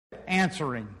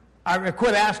answering. I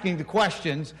quit asking the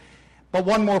questions, but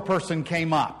one more person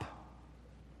came up.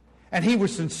 And he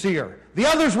was sincere. The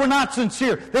others were not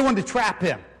sincere. They wanted to trap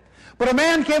him. But a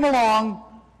man came along,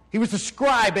 he was a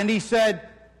scribe, and he said,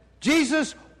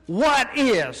 Jesus, what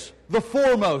is the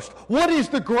foremost? What is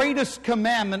the greatest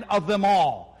commandment of them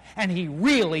all? And he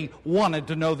really wanted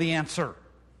to know the answer.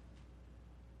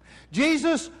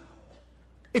 Jesus,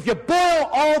 if you boil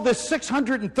all the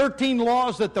 613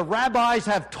 laws that the rabbis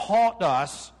have taught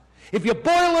us, if you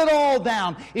boil it all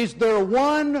down, is there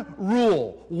one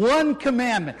rule, one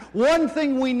commandment, one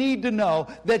thing we need to know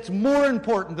that's more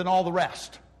important than all the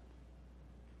rest?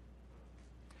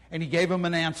 And he gave him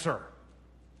an answer.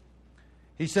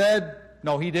 He said,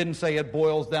 no, he didn't say it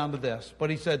boils down to this, but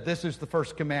he said this is the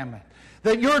first commandment,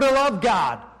 that you're to love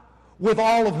God with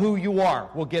all of who you are.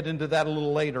 We'll get into that a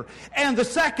little later. And the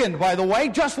second, by the way,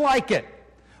 just like it,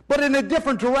 but in a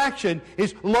different direction,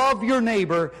 is love your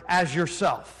neighbor as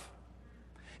yourself.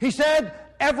 He said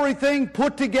everything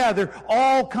put together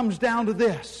all comes down to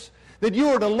this, that you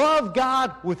are to love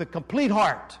God with a complete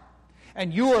heart,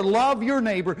 and you are to love your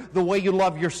neighbor the way you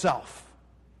love yourself.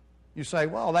 You say,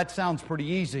 well, that sounds pretty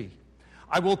easy.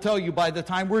 I will tell you, by the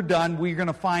time we're done, we're going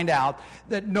to find out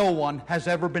that no one has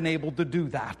ever been able to do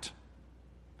that.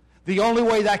 The only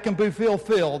way that can be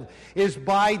fulfilled is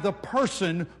by the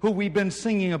person who we've been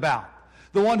singing about.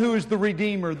 The one who is the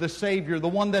Redeemer, the Savior, the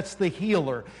one that's the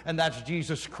healer, and that's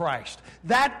Jesus Christ.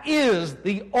 That is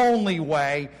the only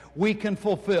way we can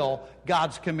fulfill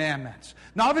God's commandments.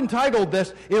 Now, I've entitled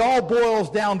this, It All Boils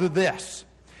Down to This.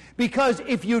 Because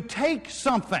if you take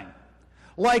something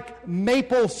like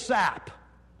maple sap,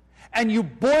 and you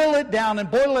boil it down and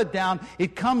boil it down,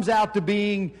 it comes out to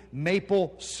being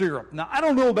maple syrup. Now, I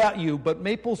don't know about you, but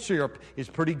maple syrup is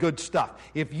pretty good stuff.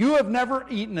 If you have never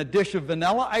eaten a dish of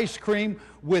vanilla ice cream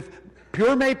with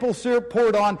pure maple syrup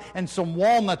poured on and some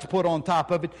walnuts put on top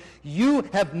of it, you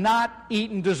have not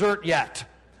eaten dessert yet.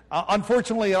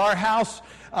 Unfortunately, at our house,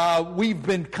 we've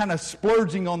been kind of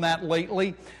splurging on that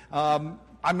lately.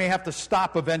 I may have to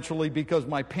stop eventually because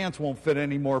my pants won't fit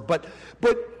anymore, but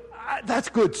that's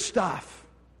good stuff.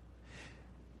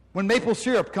 When maple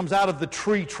syrup comes out of the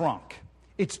tree trunk,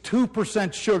 it's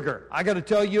 2% sugar. I got to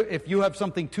tell you, if you have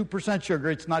something 2% sugar,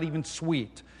 it's not even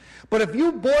sweet. But if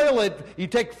you boil it, you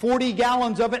take 40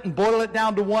 gallons of it and boil it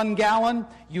down to 1 gallon,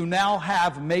 you now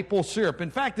have maple syrup.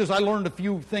 In fact, as I learned a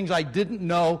few things I didn't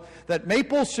know, that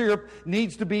maple syrup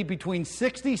needs to be between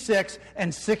 66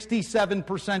 and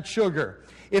 67% sugar.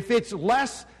 If it's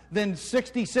less than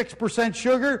 66%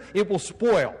 sugar, it will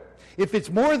spoil. If it's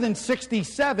more than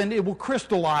 67, it will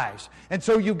crystallize. And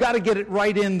so you've got to get it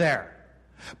right in there.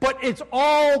 But it's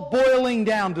all boiling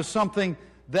down to something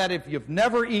that if you've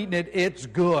never eaten it, it's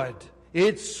good.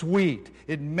 It's sweet.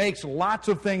 It makes lots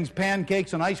of things,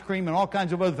 pancakes and ice cream and all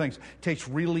kinds of other things. It tastes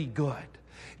really good.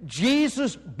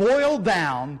 Jesus boiled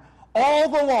down all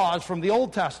the laws from the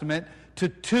Old Testament to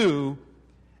 2,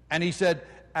 and he said,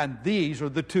 and these are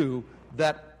the 2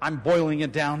 that I'm boiling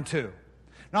it down to.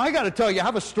 Now, I got to tell you, I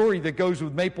have a story that goes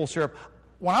with maple syrup.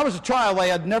 When I was a child, I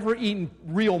had never eaten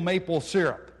real maple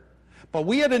syrup. But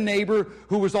we had a neighbor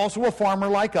who was also a farmer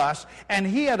like us, and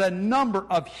he had a number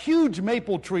of huge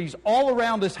maple trees all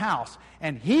around his house.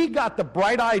 And he got the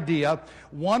bright idea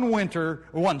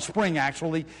one spring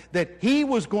actually, that he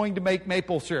was going to make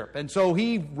maple syrup. And so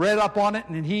he read up on it,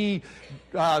 and he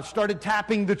started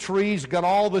tapping the trees, got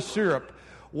all the syrup.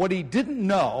 What he didn't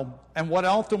know, and what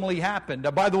ultimately happened,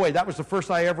 by the way, that was the first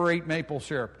I ever ate maple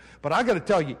syrup. But I got to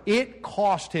tell you, it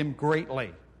cost him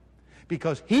greatly.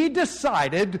 Because he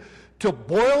decided to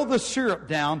boil the syrup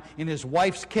down in his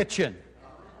wife's kitchen.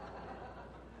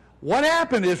 What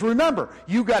happened is, remember,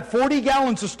 you got 40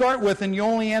 gallons to start with, and you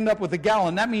only end up with 1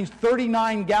 gallon. That means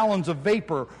 39 gallons of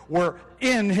vapor were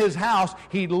in his house.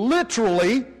 He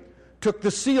literally took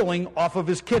the ceiling off of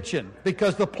his kitchen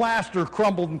because the plaster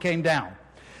crumbled and came down.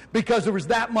 Because there was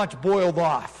that much boiled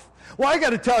off. Well, I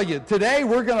got to tell you, today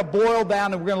we're going to boil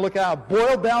down, and we're going to look at a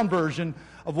boiled down version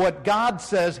of what God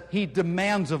says He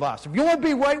demands of us. If you want to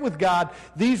be right with God,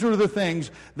 these are the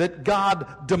things that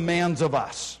God demands of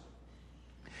us.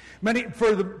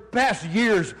 For the past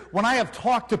years, when I have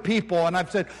talked to people and I've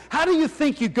said, how do you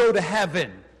think you go to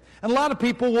heaven? And a lot of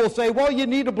people will say, well, you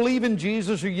need to believe in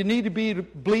Jesus, or you need to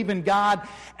believe in God.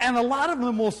 And a lot of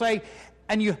them will say,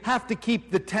 and you have to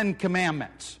keep the 10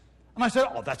 commandments. And I said,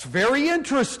 oh, that's very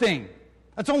interesting.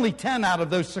 That's only 10 out of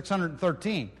those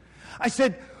 613. I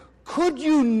said, could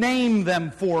you name them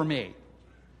for me?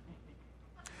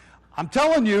 I'm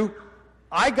telling you,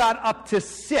 I got up to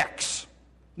 6.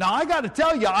 Now, I got to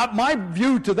tell you, my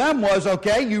view to them was,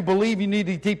 okay, you believe you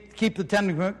need to keep the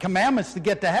Ten Commandments to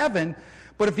get to heaven,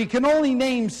 but if you can only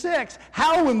name 6,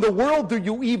 how in the world do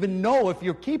you even know if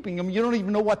you're keeping them? You don't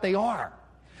even know what they are.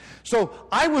 So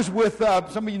I was with,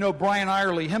 some of you know Brian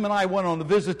Irely. Him and I went on a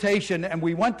visitation, and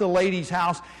we went to a lady's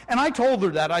house, and I told her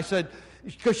that. I said,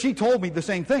 because she told me the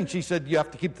same thing. She said, you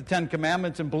have to keep the 10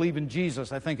 Commandments and believe in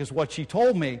Jesus, I think is what she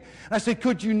told me. And I said,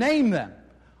 could you name them?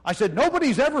 I said,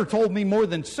 nobody's ever told me more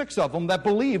than 6 of them that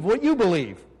believe what you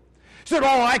believe. She said,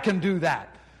 oh, I can do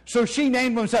that. So she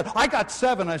named them and said, I got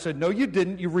 7. I said, no, you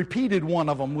didn't. You repeated one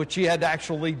of them, which she had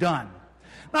actually done.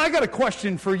 Now, I got a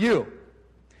question for you.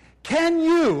 Can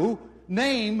you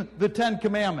name the 10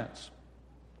 Commandments?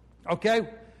 Okay,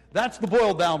 that's the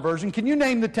boiled down version. Can you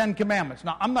name the 10 Commandments?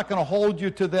 Now, I'm not going to hold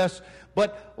you to this,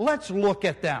 but let's look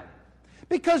at them.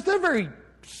 Because they're very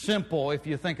simple if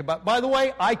you think about it. By the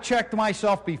way, I checked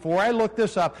myself before I looked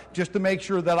this up just to make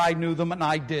sure that I knew them, and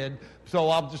I did. So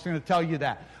I'm just going to tell you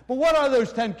that. But what are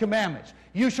those 10 Commandments?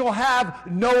 You shall have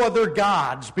no other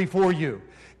gods before you.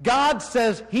 God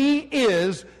says He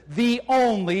is the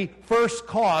only first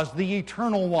cause, the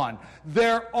eternal one.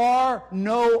 There are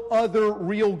no other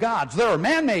real gods. There are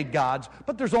man-made gods,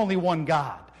 but there's only one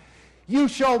God. You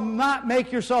shall not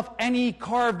make yourself any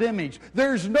carved image.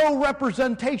 There's no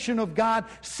representation of God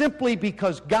simply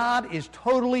because God is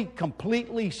totally,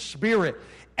 completely spirit.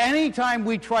 Anytime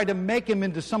we try to make Him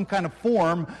into some kind of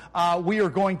form, we are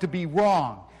going to be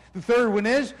wrong. The third one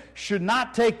is, should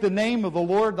not take the name of the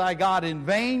Lord thy God in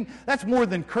vain. That's more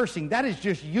than cursing. That is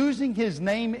just using His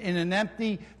name in an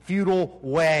empty, futile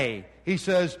way. He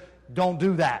says, don't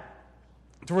do that.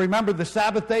 To remember the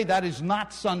Sabbath day, that is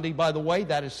not Sunday, by the way,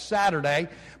 that is Saturday.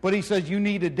 But He says you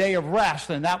need a day of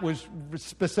rest, and that was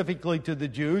specifically to the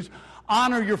Jews.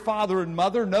 Honor your father and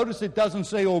mother. Notice it doesn't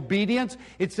say obedience,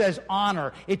 it says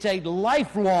honor. It's a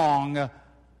lifelong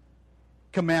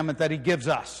commandment that He gives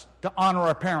us, to honor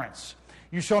our parents.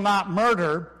 You shall not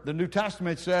murder, the New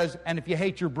Testament says, and if you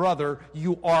hate your brother,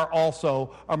 you are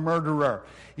also a murderer.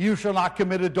 You shall not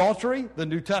commit adultery. The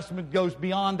New Testament goes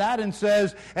beyond that and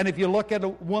says, and if you look at a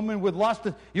woman with lust,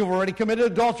 you've already committed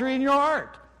adultery in your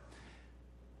heart.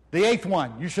 The 8th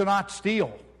one, you shall not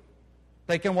steal,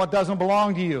 taking what doesn't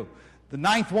belong to you. The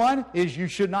 9th one is you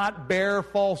should not bear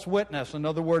false witness. In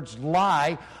other words,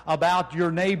 lie about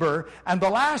your neighbor. And the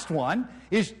last one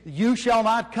is you shall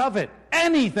not covet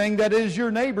anything that is your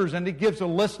neighbor's. And it gives a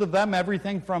list of them,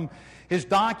 everything from his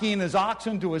donkey and his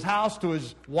oxen to his house to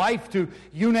his wife to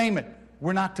you name it.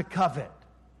 We're not to covet.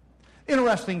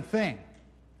 Interesting thing.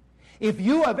 If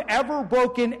you have ever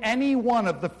broken any one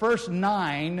of the first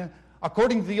 9,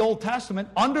 according to the Old Testament,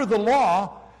 under the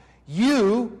law,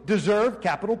 you deserve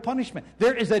capital punishment.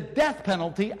 There is a death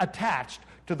penalty attached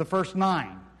to the first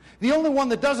 9. The only one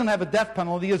that doesn't have a death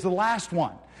penalty is the last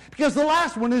one, because the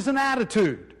last one is an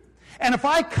attitude. And if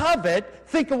I covet,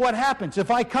 think of what happens.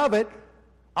 If I covet,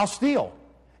 I'll steal.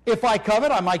 If I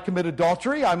covet, I might commit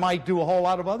adultery. I might do a whole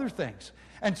lot of other things.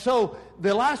 And so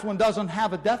the last one doesn't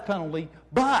have a death penalty,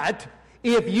 but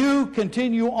if you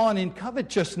continue on in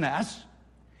covetousness,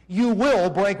 you will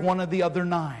break one of the other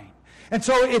 9. And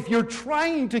so if you're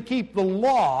trying to keep the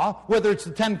law, whether it's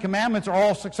the 10 Commandments or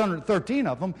all 613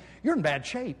 of them, you're in bad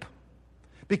shape.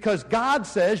 Because God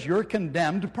says you're a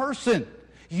condemned person.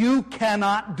 You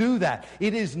cannot do that.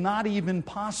 It is not even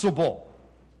possible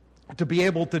to be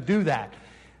able to do that.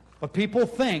 But people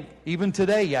think, even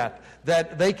today yet,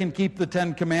 that they can keep the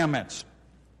 10 Commandments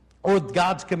or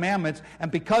God's commandments,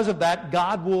 and because of that,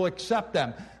 God will accept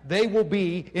them. They will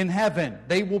be in heaven.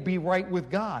 They will be right with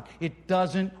God. It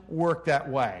doesn't work that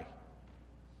way.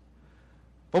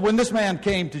 But when this man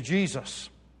came to Jesus,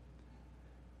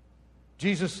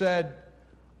 Jesus said,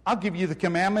 I'll give you the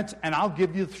commandments and I'll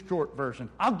give you the short version.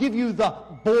 I'll give you the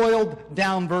boiled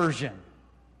down version.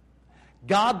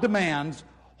 God demands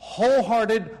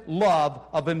wholehearted love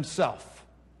of Himself.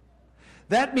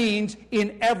 That means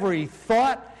in every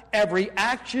thought, every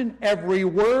action, every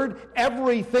word,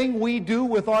 everything we do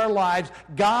with our lives,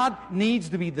 God needs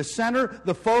to be the center,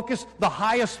 the focus, the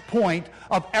highest point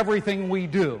of everything we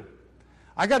do.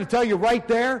 I got to tell you right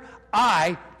there,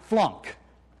 I flunk.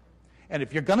 And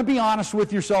if you're going to be honest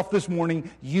with yourself this morning,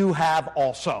 you have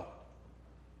also.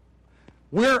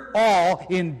 We're all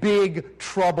in big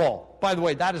trouble. By the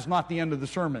way, that is not the end of the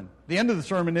sermon. The end of the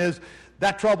sermon is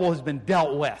that trouble has been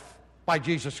dealt with by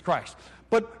Jesus Christ.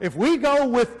 But if we go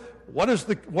with what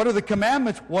are the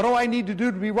commandments, what do I need to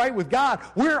do to be right with God,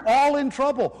 we're all in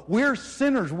trouble. We're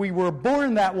sinners. We were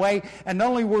born that way, and not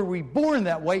only were we born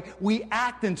that way, we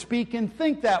act and speak and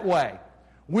think that way.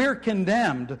 We're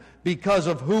condemned because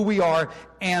of who we are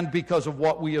and because of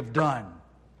what we have done.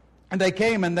 And they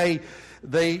came and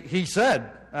he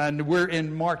said, and we're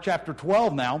in Mark chapter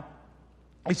 12 now,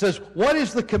 he says, what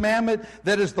is the commandment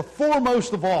that is the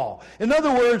foremost of all? In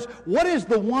other words, what is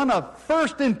the one of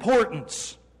first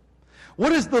importance?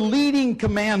 What is the leading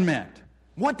commandment?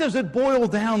 What does it boil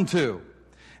down to?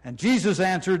 And Jesus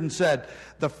answered and said,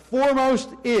 the foremost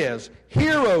is,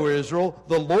 hear, O Israel,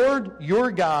 the Lord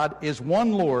your God is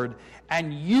one Lord,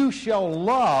 and you shall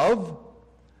love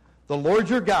the Lord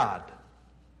your God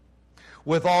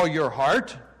with all your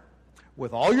heart,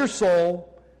 with all your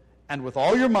soul, and with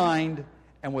all your mind,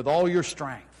 and with all your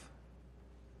strength.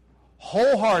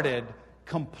 Wholehearted,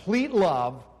 complete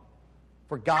love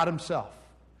for God himself.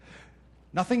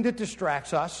 Nothing that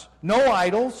distracts us, no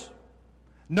idols,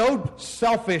 no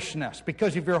selfishness,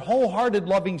 because if you're wholehearted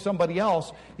loving somebody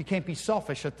else, you can't be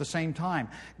selfish at the same time.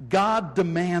 God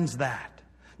demands that.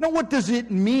 Now, what does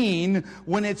it mean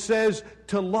when it says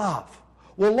to love?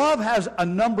 Well, love has a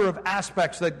number of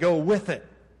aspects that go with it.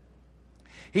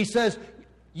 He says,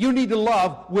 you need to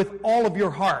love with all of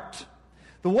your heart.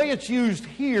 The way it's used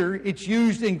here, it's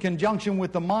used in conjunction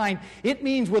with the mind. It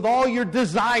means with all your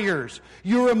desires,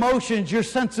 your emotions, your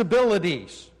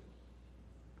sensibilities.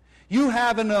 You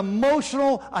have an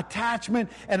emotional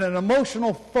attachment and an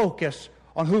emotional focus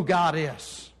on who God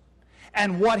is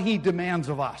and what he demands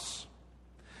of us.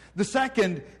 The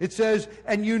second, it says,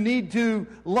 and you need to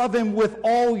love him with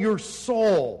all your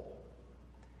soul.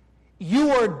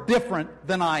 You are different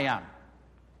than I am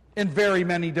in very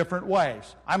many different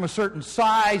ways. I'm a certain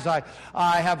size.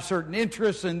 I have certain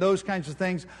interests and those kinds of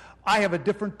things. I have a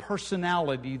different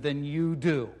personality than you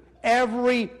do.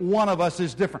 Every one of us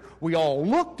is different. We all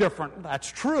look different.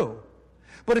 That's true.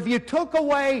 But if you took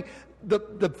away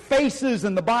the faces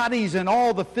and the bodies and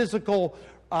all the physical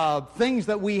things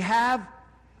that we have,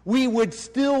 we would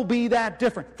still be that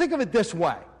different. Think of it this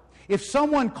way. If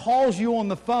someone calls you on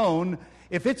the phone,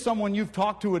 if it's someone you've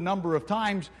talked to a number of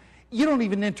times, you don't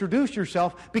even introduce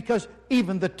yourself because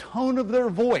even the tone of their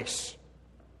voice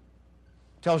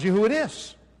tells you who it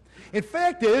is. In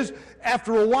fact is,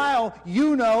 after a while,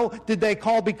 you know, did they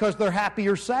call because they're happy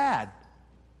or sad?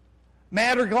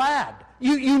 Mad or glad?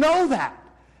 You know that.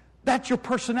 That's your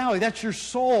personality. That's your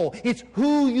soul. It's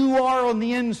who you are on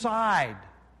the inside.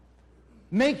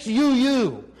 Makes you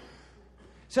you.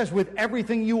 It says with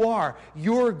everything you are,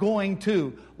 you're going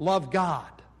to love God.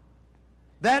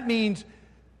 That means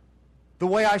the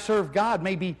way I serve God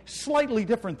may be slightly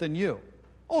different than you.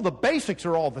 Oh, the basics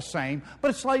are all the same,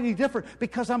 but it's slightly different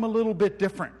because I'm a little bit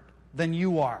different than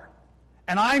you are.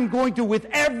 And I'm going to, with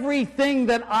everything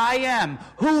that I am,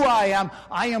 who I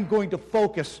am going to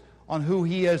focus on who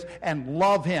he is and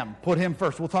love him. Put him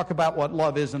first. We'll talk about what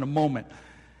love is in a moment.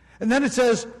 And then it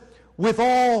says, with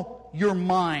all your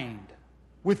mind,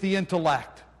 with the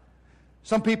intellect.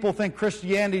 Some people think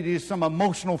Christianity is some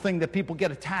emotional thing that people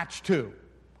get attached to.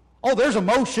 Oh, there's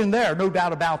emotion there, no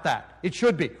doubt about that. It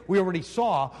should be. We already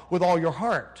saw with all your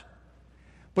heart.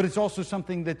 But it's also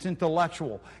something that's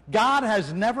intellectual. God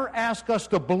has never asked us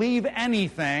to believe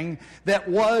anything that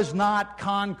was not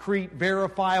concrete,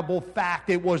 verifiable fact.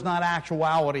 It was not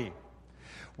actuality.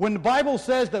 When the Bible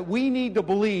says that we need to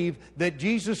believe that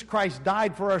Jesus Christ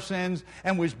died for our sins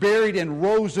and was buried and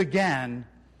rose again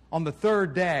on the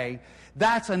third day,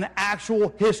 that's an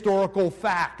actual historical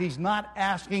fact. He's not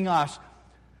asking us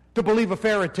to believe a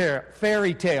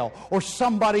fairy tale or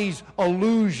somebody's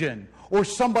illusion or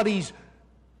somebody's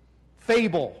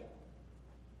fable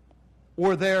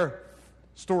or their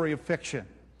story of fiction.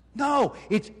 No,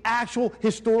 it's actual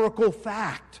historical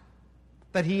fact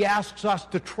that he asks us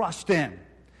to trust in.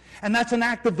 And that's an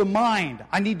act of the mind.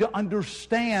 I need to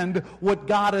understand what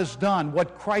God has done,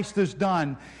 what Christ has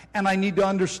done, and I need to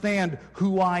understand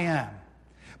who I am.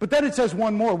 But then it says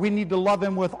one more. We need to love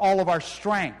him with all of our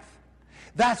strength.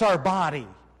 That's our body.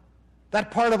 That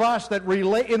part of us that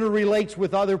interrelates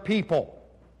with other people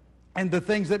and the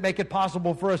things that make it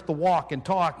possible for us to walk and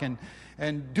talk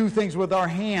and do things with our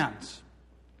hands.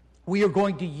 We are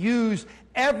going to use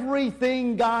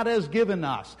everything God has given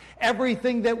us,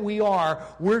 everything that we are,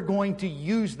 we're going to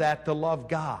use that to love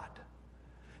God.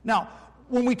 Now,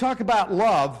 when we talk about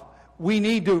love, we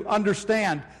need to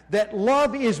understand that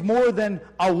love is more than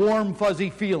a warm, fuzzy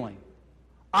feeling.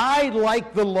 I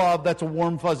like the love that's a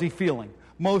warm, fuzzy feeling.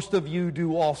 Most of you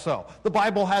do also. The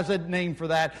Bible has a name for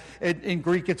that. In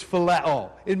Greek, it's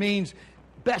phileo. It means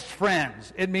best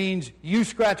friends. It means you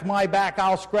scratch my back,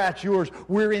 I'll scratch yours.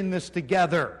 We're in this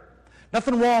together.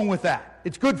 Nothing wrong with that.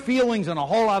 It's good feelings and a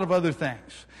whole lot of other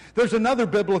things. There's another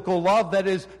biblical love that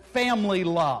is family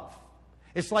love.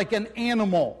 It's like an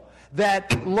animal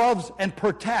that loves and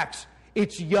protects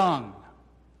its young.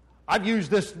 I've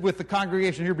used this with the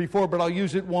congregation here before, but I'll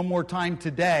use it one more time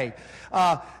today.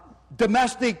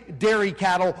 Domestic dairy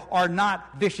cattle are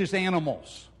not vicious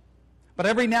animals. But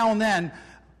every now and then,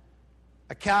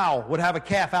 a cow would have a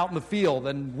calf out in the field,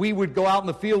 and we would go out in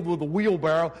the field with a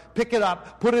wheelbarrow, pick it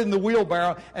up, put it in the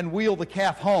wheelbarrow, and wheel the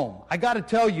calf home. I got to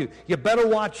tell you, you better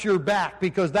watch your back,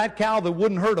 because that cow that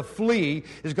wouldn't hurt a flea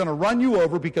is going to run you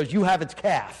over because you have its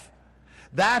calf.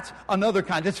 That's another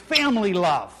kind. It's family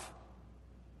love.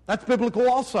 That's biblical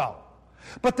also.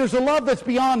 But there's a love that's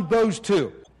beyond those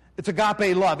two. It's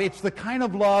agape love. It's the kind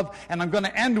of love, and I'm going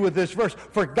to end with this verse.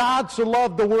 For God so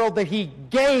loved the world that he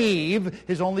gave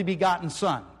his only begotten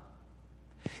Son.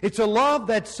 It's a love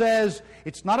that says,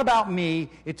 it's not about me,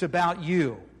 it's about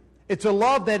you. It's a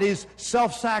love that is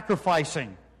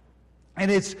self-sacrificing. And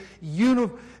it's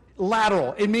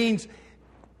unilateral. It means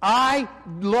I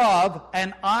love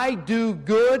and I do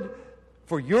good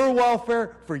for your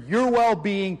welfare, for your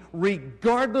well-being,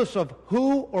 regardless of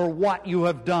who or what you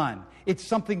have done. It's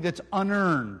something that's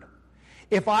unearned.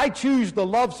 If I choose to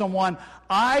love someone,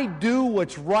 I do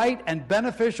what's right and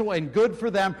beneficial and good for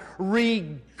them,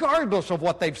 regardless of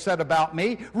what they've said about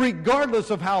me, regardless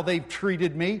of how they've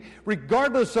treated me,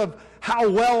 regardless of how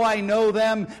well I know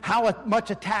them, how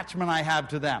much attachment I have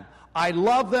to them. I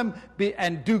love them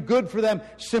and do good for them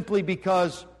simply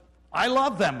because I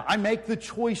love them. I make the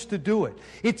choice to do it.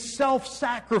 It's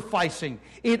self-sacrificing.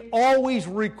 It always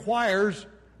requires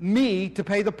me to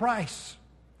pay the price.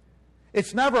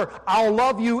 It's never, I'll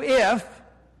love you if.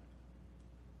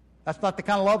 That's not the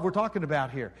kind of love we're talking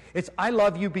about here. It's, I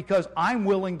love you because I'm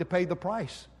willing to pay the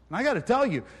price. And I got to tell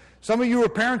you, some of you are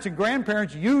parents and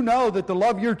grandparents, you know that to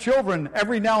love your children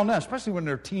every now and then, especially when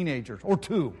they're teenagers or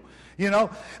two,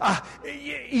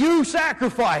 you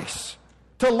sacrifice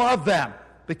to love them.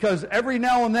 Because every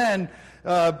now and then,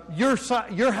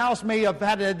 your house may have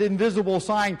had an invisible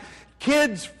sign,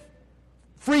 kids,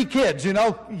 free kids, you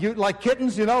like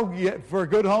kittens, for a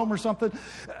good home or something.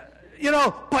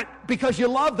 But because you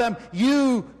love them,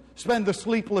 you spend the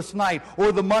sleepless night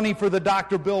or the money for the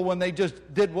doctor bill when they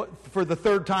just did for the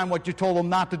third time what you told them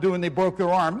not to do and they broke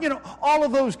their arm. All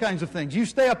of those kinds of things. You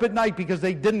stay up at night because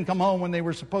they didn't come home when they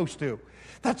were supposed to.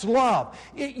 That's love.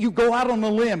 You go out on a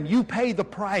limb. You pay the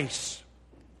price.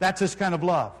 That's this kind of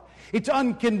love. It's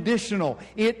unconditional.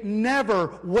 It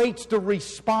never waits to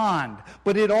respond,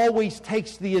 but it always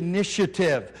takes the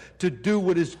initiative to do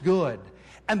what is good.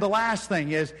 And the last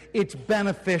thing is, it's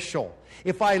beneficial.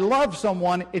 If I love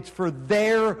someone, it's for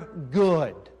their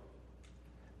good.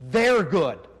 Their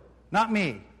good, not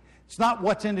me. It's not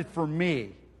what's in it for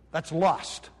me. That's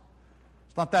lust.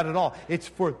 It's not that at all. It's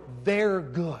for their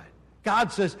good.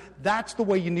 God says, that's the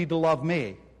way you need to love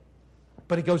me.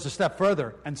 But he goes a step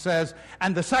further and says,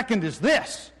 and the second is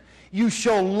this, you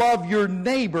shall love your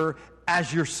neighbor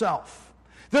as yourself.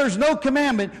 There's no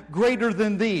commandment greater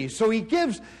than these. So he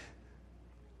gives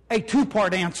a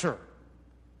two-part answer.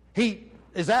 He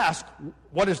is asked,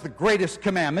 what is the greatest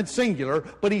commandment, singular,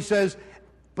 but he says,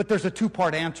 but there's a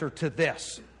two-part answer to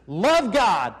this. Love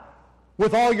God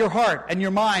with all your heart and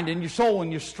your mind and your soul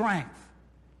and your strength.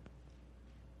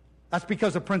 That's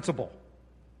because of principle.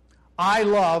 I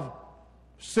love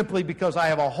simply because I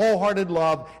have a wholehearted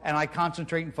love and I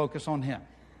concentrate and focus on him.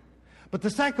 But the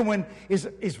second one is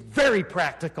very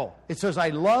practical. It says, I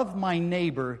love my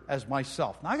neighbor as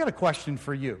myself. Now, I got a question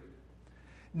for you.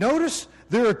 Notice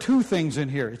there are two things in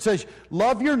here. It says,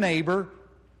 love your neighbor.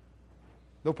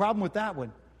 No problem with that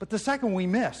one. But the second we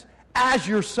miss, as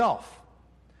yourself.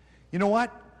 You know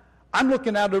what? I'm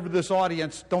looking out over this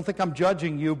audience. Don't think I'm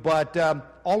judging you, but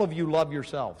all of you love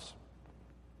yourselves.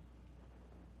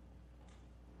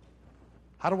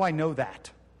 How do I know that?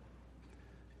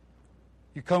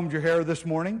 You combed your hair this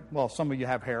morning? Well, some of you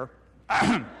have hair.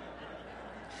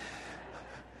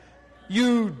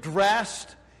 You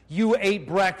dressed, you ate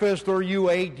breakfast, or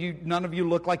none of you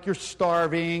look like you're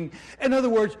starving. In other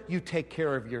words, you take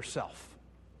care of yourself.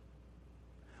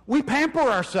 We pamper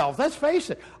ourselves, let's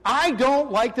face it. I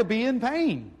don't like to be in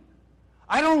pain.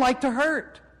 I don't like to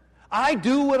hurt. I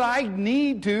do what I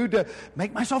need to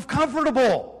make myself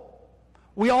comfortable.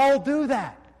 We all do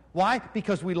that. Why?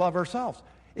 Because we love ourselves.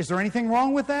 Is there anything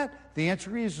wrong with that? The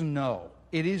answer is no.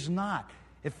 It is not.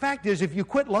 The fact is, if you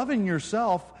quit loving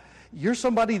yourself, you're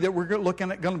somebody that we're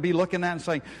going to be looking at and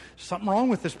saying, something wrong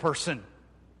with this person.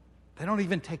 They don't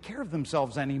even take care of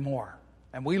themselves anymore.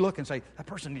 And we look and say, that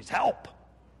person needs help.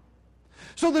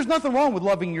 So there's nothing wrong with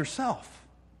loving yourself.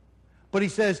 But he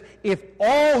says, if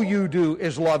all you do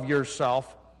is love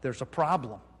yourself, there's a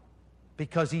problem.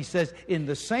 Because he says, in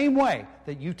the same way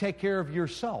that you take care of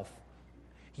yourself,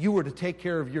 you are to take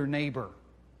care of your neighbor.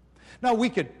 Now, we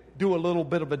could do a little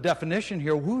bit of a definition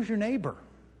here. Who's your neighbor?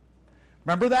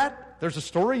 Remember that? There's a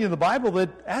story in the Bible that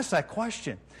asks that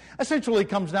question. Essentially, it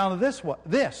comes down to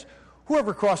this.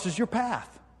 Whoever crosses your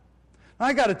path. Now,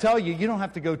 I got to tell you, you don't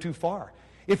have to go too far.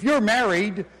 If you're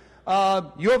married,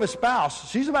 you have a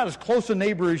spouse, she's about as close a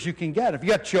neighbor as you can get. If you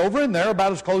got children, they're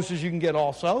about as close as you can get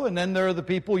also. And then there are the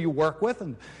people you work with,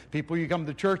 and people you come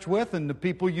to church with, and the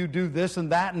people you do this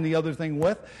and that and the other thing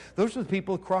with. Those are the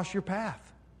people that cross your path.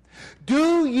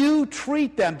 Do you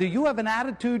treat them? Do you have an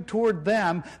attitude toward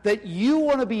them that you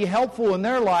want to be helpful in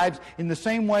their lives in the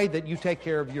same way that you take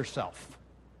care of yourself?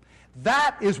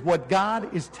 That is what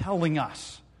God is telling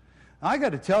us. Now, I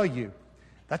got to tell you,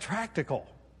 that's practical.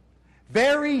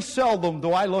 Very seldom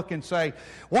do I look and say,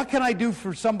 what can I do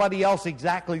for somebody else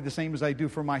exactly the same as I do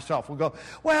for myself? We'll go,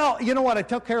 well, you know what, I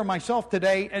took care of myself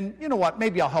today, and you know what,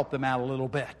 maybe I'll help them out a little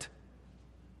bit.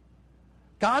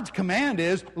 God's command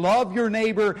is, love your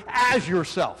neighbor as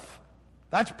yourself.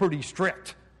 That's pretty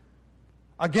strict.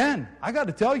 Again, I got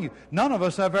to tell you, none of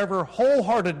us have ever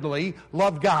wholeheartedly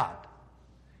loved God.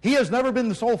 He has never been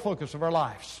the sole focus of our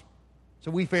lives.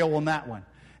 So we fail on that one.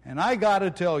 And I got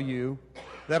to tell you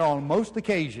that on most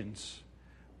occasions,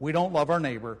 we don't love our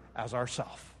neighbor as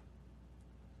ourselves.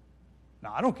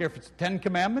 Now, I don't care if it's the 10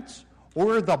 Commandments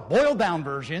or the boiled-down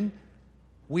version,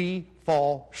 we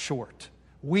fall short.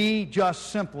 We just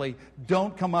simply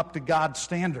don't come up to God's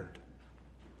standard.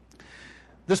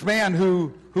 This man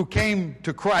who came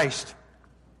to Christ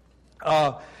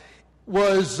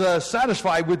was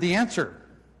satisfied with the answer.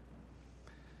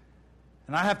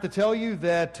 And I have to tell you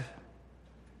that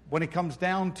when it comes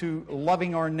down to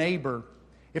loving our neighbor,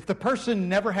 if the person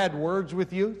never had words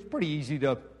with you, it's pretty easy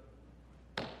to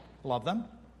love them.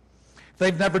 If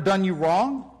they've never done you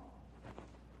wrong,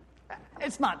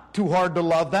 it's not too hard to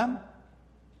love them.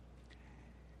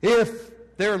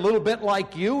 If they're a little bit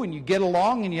like you and you get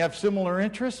along and you have similar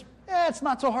interests, it's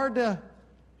not so hard to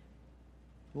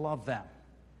love them.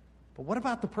 But what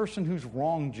about the person who's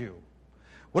wronged you?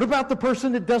 What about the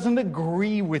person that doesn't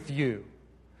agree with you?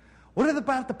 What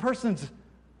about the persons,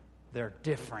 they're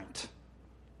different?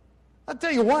 I'll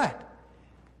tell you what,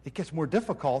 it gets more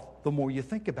difficult the more you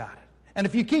think about it. And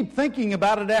if you keep thinking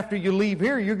about it after you leave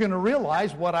here, you're going to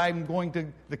realize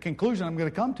the conclusion I'm going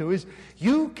to come to is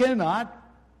you cannot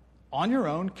on your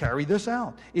own carry this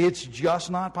out. It's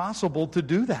just not possible to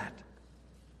do that.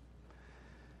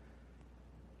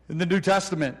 In the New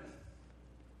Testament,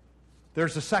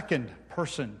 there's a second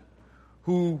person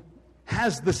who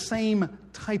has the same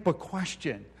type of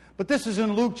question. But this is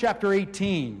in Luke chapter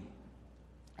 18.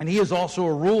 And he is also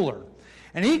a ruler.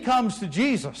 And he comes to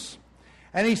Jesus.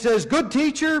 And he says, "Good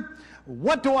teacher,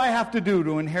 what do I have to do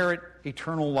to inherit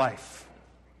eternal life?"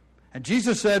 And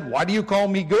Jesus said, "Why do you call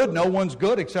me good? No one's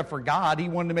good except for God." He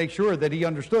wanted to make sure that he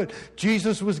understood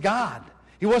Jesus was God.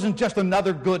 He wasn't just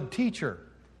another good teacher.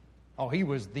 Oh, he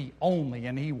was the only,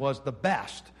 and he was the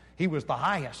best. He was the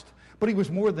highest. But he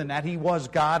was more than that. He was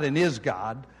God and is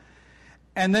God.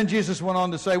 And then Jesus went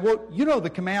on to say, well, you know the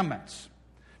commandments.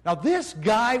 Now, this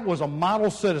guy was a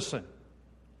model citizen.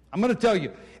 I'm going to tell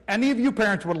you, any of you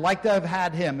parents would like to have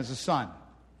had him as a son.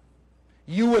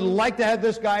 You would like to have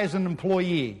this guy as an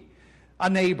employee, a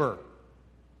neighbor.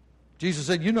 Jesus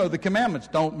said, you know the commandments.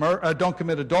 Don't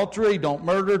commit adultery, don't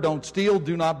murder, don't steal,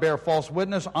 do not bear false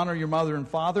witness, honor your mother and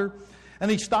father.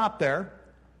 And he stopped there.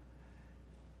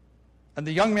 And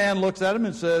the young man looks at him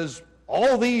and says,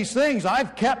 all these things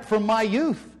I've kept from my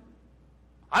youth.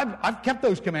 I've kept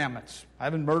those commandments. I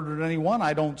haven't murdered anyone.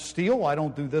 I don't steal. I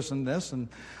don't do this and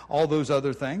all those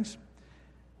other things.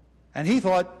 And he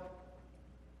thought,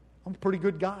 I'm a pretty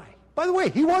good guy. By the way,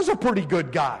 he was a pretty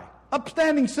good guy.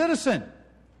 Upstanding citizen.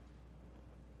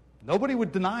 Nobody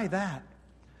would deny that.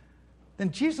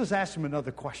 Then Jesus asked him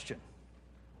another question.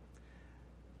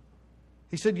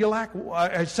 He said,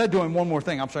 I said to him one more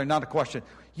thing. I'm sorry, not a question.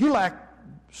 You lack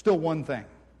still one thing.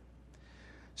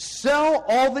 Sell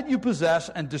all that you possess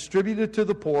and distribute it to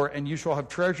the poor, and you shall have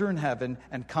treasure in heaven,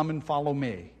 and come and follow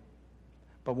me.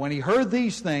 But when he heard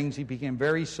these things, he became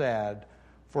very sad,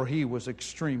 for he was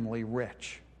extremely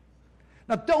rich.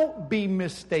 Now, don't be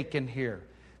mistaken here.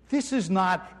 This is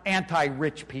not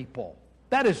anti-rich people.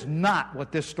 That is not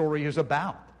what this story is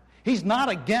about. He's not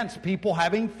against people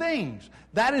having things.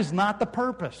 That is not the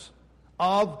purpose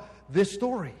of this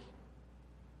story.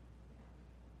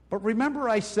 But remember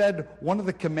I said one of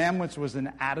the commandments was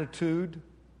an attitude,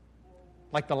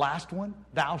 like the last one,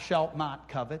 thou shalt not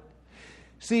covet.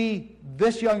 See,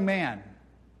 this young man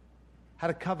had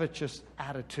a covetous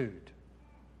attitude.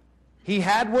 He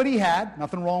had what he had,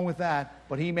 nothing wrong with that,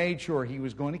 but he made sure he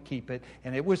was going to keep it,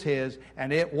 and it was his,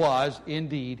 and it was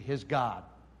indeed his God.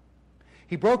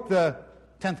 He broke the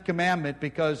 10th commandment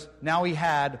because now he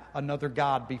had another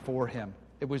god before him.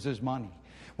 It was his money.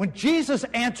 When Jesus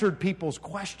answered people's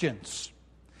questions,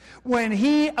 when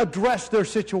he addressed their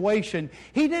situation,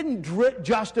 he didn't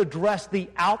just address the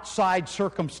outside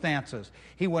circumstances.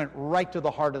 He went right to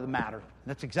the heart of the matter. And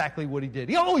that's exactly what he did.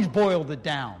 He always boiled it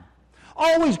down.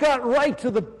 Always got right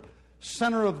to the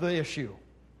center of the issue.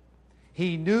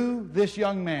 He knew this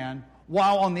young man,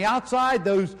 while on the outside,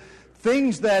 those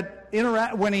things that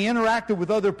when he interacted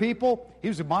with other people, he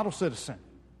was a model citizen.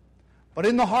 But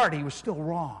in the heart, he was still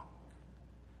wrong.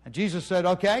 And Jesus said,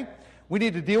 okay, we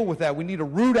need to deal with that. We need to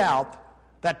root out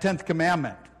that 10th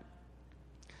commandment.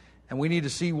 And we need to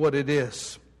see what it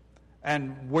is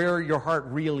and where your heart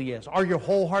really is. Are you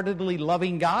wholeheartedly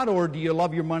loving God, or do you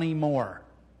love your money more?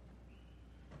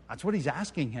 That's what he's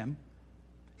asking him.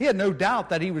 He had no doubt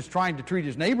that he was trying to treat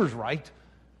his neighbors right.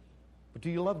 But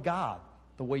do you love God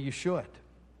the way you should?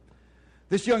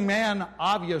 This young man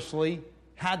obviously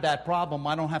had that problem.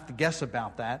 I don't have to guess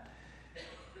about that.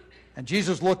 And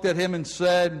Jesus looked at him and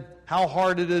said, how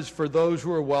hard it is for those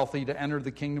who are wealthy to enter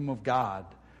the kingdom of God.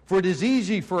 For it is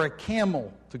easy for a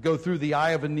camel to go through the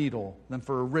eye of a needle than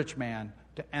for a rich man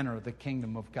to enter the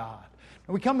kingdom of God.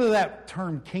 When we come to that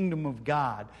term, kingdom of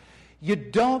God, you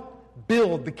don't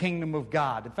build the kingdom of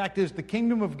God. In fact, the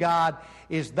kingdom of God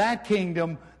is that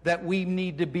kingdom that we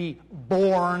need to be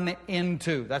born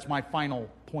into. That's my final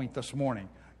point this morning.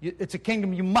 It's a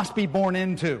kingdom you must be born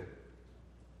into.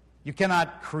 You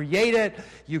cannot create it.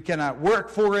 You cannot work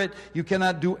for it. You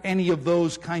cannot do any of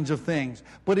those kinds of things.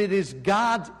 But it is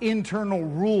God's internal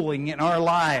ruling in our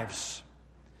lives.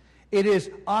 It is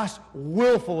us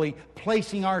willfully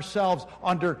placing ourselves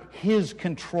under His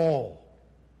control.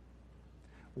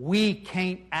 We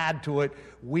can't add to it.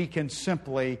 We can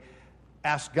simply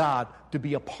ask God to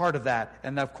be a part of that.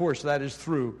 And of course, that is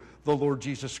through the Lord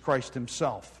Jesus Christ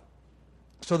Himself.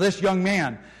 So this young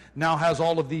man now has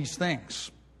all of these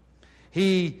things.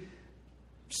 He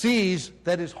sees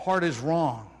that his heart is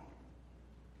wrong.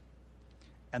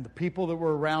 And the people that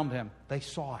were around him, they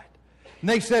saw it. And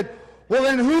they said, well,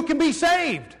 then who can be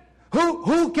saved?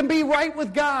 Who can be right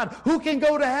with God? Who can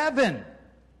go to heaven?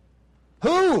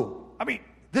 Who? I mean,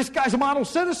 this guy's a model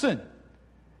citizen.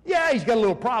 Yeah, he's got a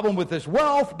little problem with his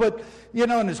wealth, but,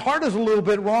 and his heart is a little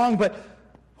bit wrong, but,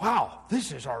 wow,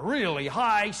 this is a really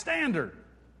high standard.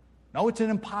 No, it's an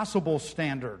impossible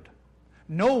standard.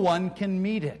 No one can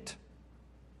meet it.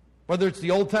 Whether it's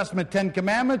the Old Testament 10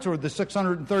 Commandments or the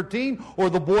 613 or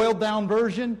the boiled down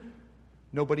version,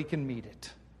 nobody can meet it.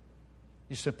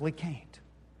 You simply can't.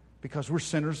 Because we're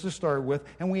sinners to start with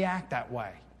and we act that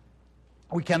way.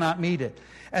 We cannot meet it.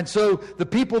 And so the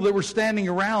people that were standing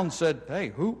around said,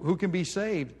 hey, who can be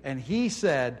saved? And he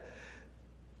said,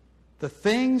 the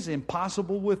things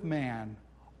impossible with man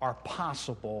are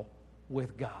possible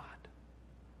with God.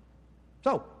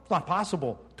 So, it's not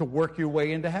possible to work your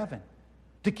way into heaven,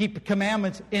 to keep the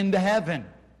commandments into heaven.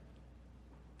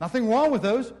 Nothing wrong with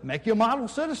those. Make you a model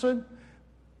citizen.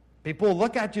 People will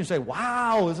look at you and say,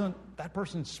 wow, isn't that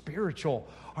person spiritual?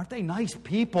 Aren't they nice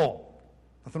people?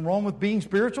 Nothing wrong with being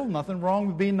spiritual. Nothing wrong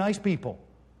with being nice people.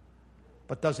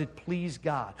 But does it please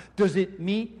God? Does it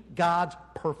meet God's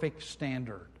perfect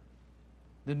standard?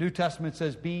 The New Testament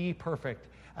says, be ye perfect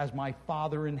as my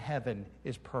Father in heaven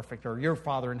is perfect, or your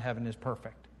Father in heaven is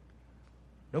perfect.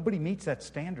 Nobody meets that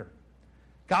standard.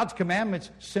 God's commandments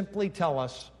simply tell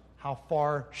us how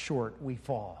far short we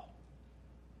fall.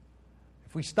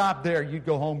 If we stopped there, you'd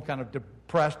go home kind of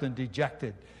depressed and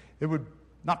dejected. It would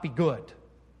not be good.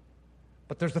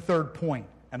 But there's a third point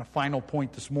and a final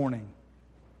point this morning.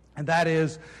 And that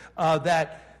is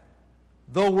that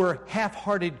though we're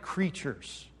half-hearted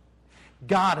creatures,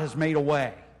 God has made a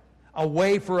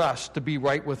way for us to be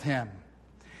right with Him.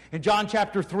 In John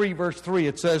chapter 3, verse 3,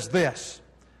 it says this,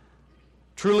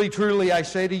 truly, truly, I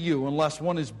say to you, unless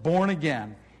one is born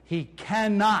again, he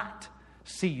cannot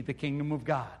see the kingdom of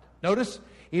God. Notice,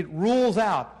 it rules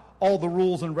out all the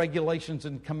rules and regulations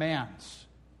and commands,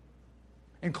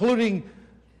 including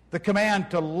the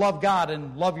command to love God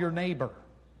and love your neighbor.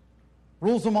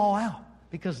 Rules them all out,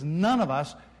 because none of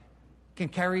us can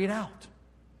carry it out.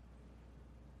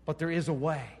 But there is a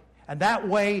way. And that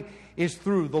way is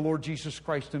through the Lord Jesus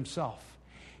Christ Himself.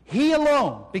 He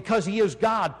alone, because He is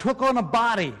God, took on a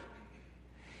body.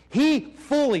 He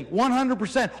fully,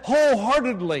 100%,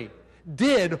 wholeheartedly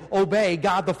did obey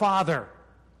God the Father.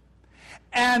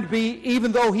 And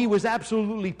even though He was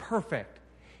absolutely perfect,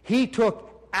 He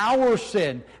took our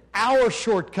sin, our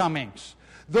shortcomings,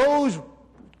 those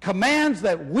commands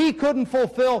that we couldn't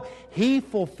fulfill, He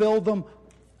fulfilled them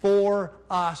for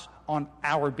us on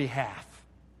our behalf.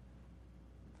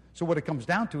 So what it comes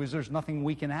down to is there's nothing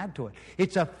we can add to it.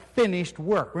 It's a finished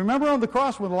work. Remember on the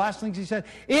cross, one of the last things he said,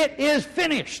 it is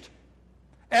finished.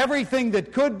 Everything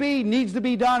that could be, needs to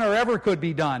be done, or ever could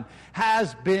be done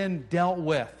has been dealt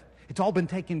with. It's all been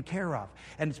taken care of.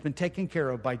 And it's been taken care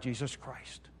of by Jesus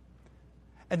Christ.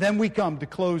 And then we come to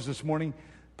close this morning,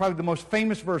 probably the most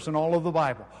famous verse in all of the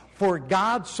Bible. For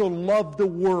God so loved the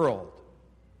world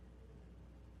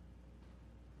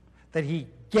that he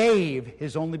gave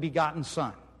his only begotten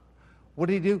Son. What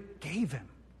did he do? Gave him.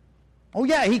 Oh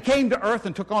yeah, he came to earth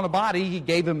and took on a body. He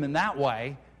gave him in that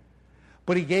way.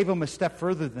 But he gave him a step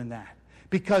further than that.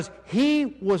 Because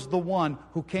he was the one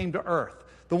who came to earth.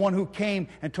 The one who came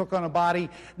and took on a body,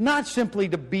 not simply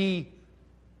to be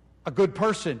a good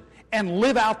person and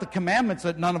live out the commandments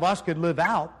that none of us could live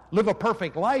out, live a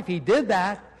perfect life. He did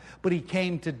that, but he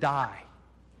came to die.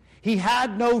 He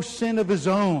had no sin of his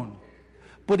own,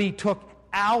 but he took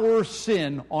our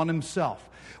sin on himself.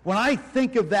 When I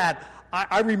think of that,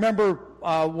 I remember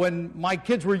when my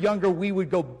kids were younger, we would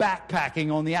go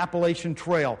backpacking on the Appalachian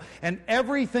Trail. And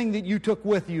everything that you took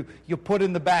with you, you put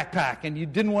in the backpack. And you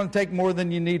didn't want to take more than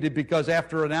you needed because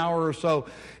after an hour or so,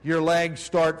 your legs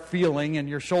start feeling and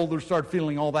your shoulders start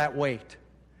feeling all that weight.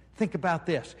 Think about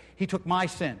this. He took my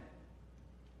sin,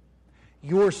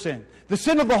 your sin, the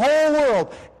sin of the whole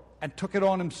world, and took it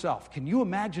on himself. Can you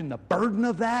imagine the burden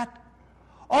of that?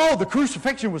 Oh, the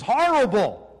crucifixion was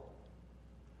horrible.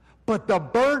 But the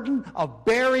burden of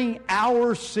bearing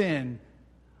our sin,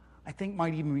 I think,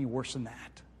 might even be worse than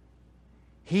that.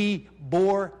 He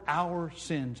bore our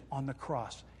sins on the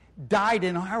cross, died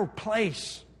in our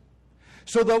place,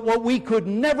 so that what we could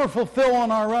never fulfill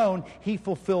on our own, he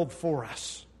fulfilled for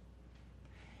us.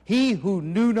 He who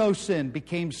knew no sin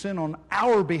became sin on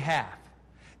our behalf,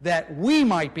 that we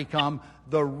might become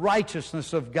the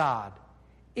righteousness of God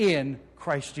in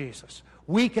Christ Jesus.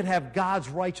 We could have God's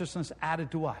righteousness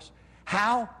added to us.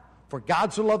 How? For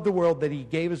God so loved the world that he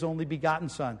gave his only begotten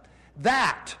Son,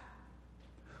 that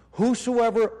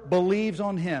whosoever believes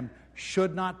on him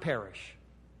should not perish,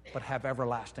 but have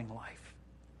everlasting life.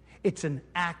 It's an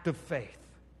act of faith.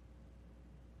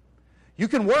 You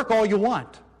can work all you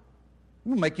want. It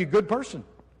will make you a good person.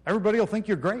 Everybody will think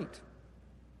you're great.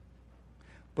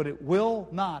 But it will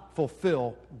not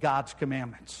fulfill God's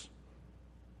commandments.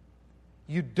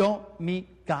 You don't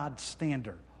meet God's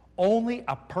standard. Only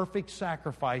a perfect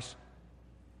sacrifice,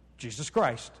 Jesus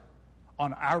Christ,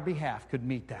 on our behalf could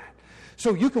meet that.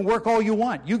 So you can work all you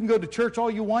want. You can go to church all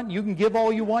you want. You can give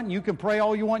all you want. You can pray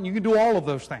all you want. You can do all of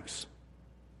those things.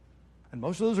 And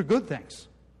most of those are good things.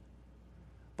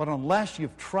 But unless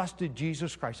you've trusted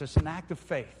Jesus Christ, it's an act of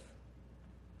faith.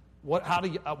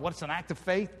 What's an act of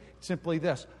faith? It's simply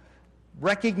this.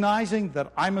 Recognizing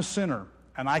that I'm a sinner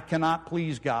and I cannot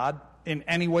please God in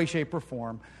any way, shape, or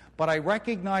form, but I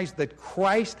recognize that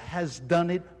Christ has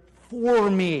done it for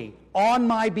me, on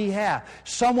my behalf.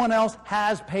 Someone else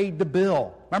has paid the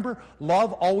bill. Remember,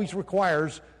 love always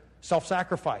requires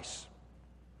self-sacrifice.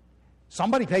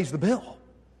 Somebody pays the bill.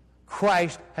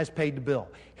 Christ has paid the bill.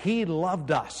 He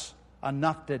loved us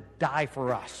enough to die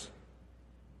for us.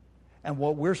 And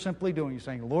what we're simply doing is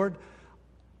saying, Lord,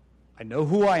 I know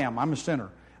who I am. I'm a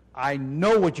sinner. I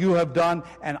know what you have done,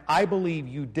 and I believe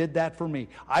you did that for me.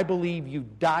 I believe you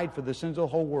died for the sins of the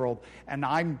whole world, and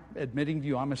I'm admitting to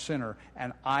you I'm a sinner,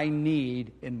 and I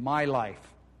need in my life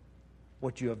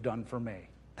what you have done for me.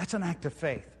 That's an act of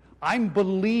faith. I'm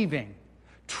believing,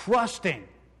 trusting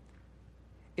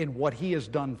in what he has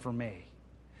done for me.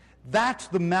 That's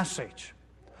the message.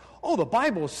 Oh, the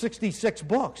Bible is 66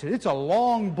 books. It's a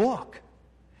long book.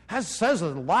 It says a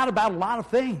lot about a lot of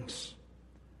things.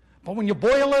 But when you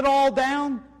boil it all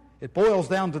down, it boils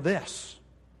down to this.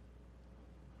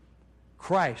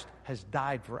 Christ has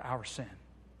died for our sin.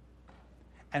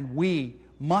 And we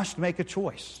must make a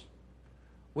choice.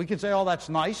 We could say, oh, that's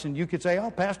nice. And you could say,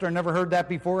 oh, Pastor, I never heard that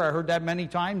before. I heard that many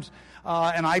times.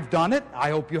 And I've done it.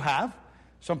 I hope you have.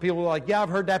 Some people are like, yeah, I've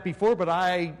heard that before, but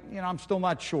I'm still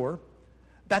not sure.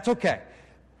 That's okay.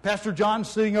 Pastor John's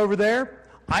sitting over there.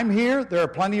 I'm here. There are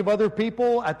plenty of other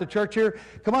people at the church here.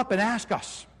 Come up and ask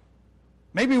us.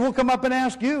 Maybe we'll come up and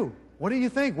ask you, what do you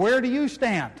think? Where do you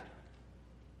stand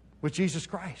with Jesus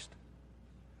Christ?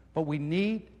 But we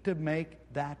need to make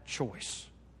that choice,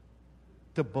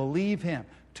 to believe him,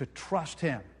 to trust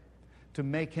him, to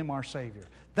make him our Savior.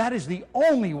 That is the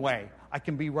only way I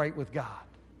can be right with God.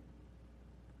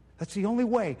 That's the only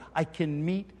way I can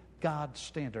meet God's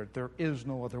standard. There is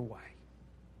no other way.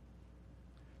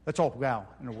 Let's all bow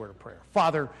in a word of prayer.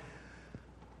 Father,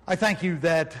 I thank you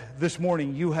that this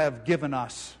morning you have given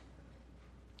us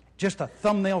just a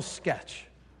thumbnail sketch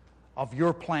of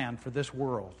your plan for this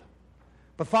world.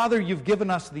 But Father, you've given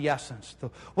us the essence,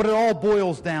 what it all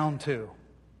boils down to,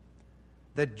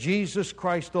 that Jesus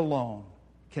Christ alone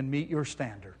can meet your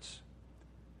standards.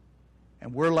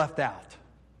 And we're left out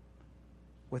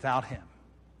without him.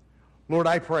 Lord,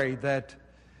 I pray that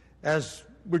as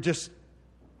we're just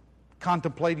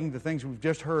contemplating the things we've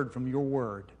just heard from your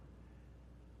word,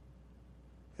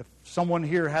 if someone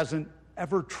here hasn't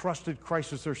ever trusted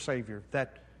Christ as their Savior,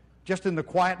 that just in the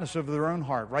quietness of their own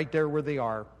heart, right there where they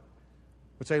are,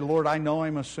 would say, Lord, I know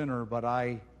I'm a sinner, but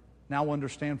I now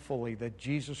understand fully that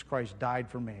Jesus Christ died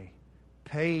for me,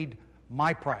 paid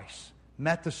my price,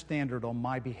 met the standard on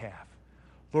my behalf.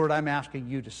 Lord, I'm asking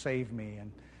you to save me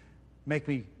and make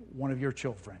me one of your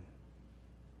children.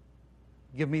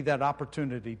 Give me that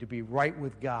opportunity to be right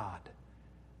with God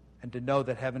and to know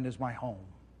that heaven is my home.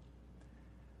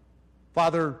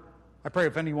 Father, I pray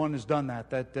if anyone has done that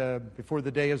before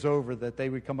the day is over, that they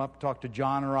would come up and talk to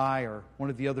John or I or one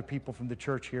of the other people from the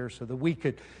church here so that we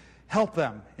could help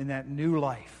them in that new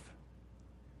life.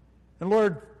 And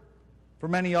Lord, for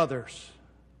many others,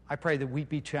 I pray that we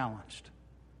be challenged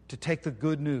to take the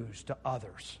good news to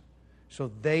others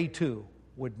so they too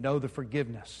would know the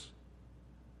forgiveness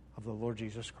of the Lord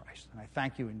Jesus Christ. And I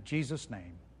thank you in Jesus'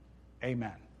 name.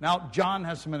 Amen. Now, John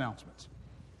has some announcements.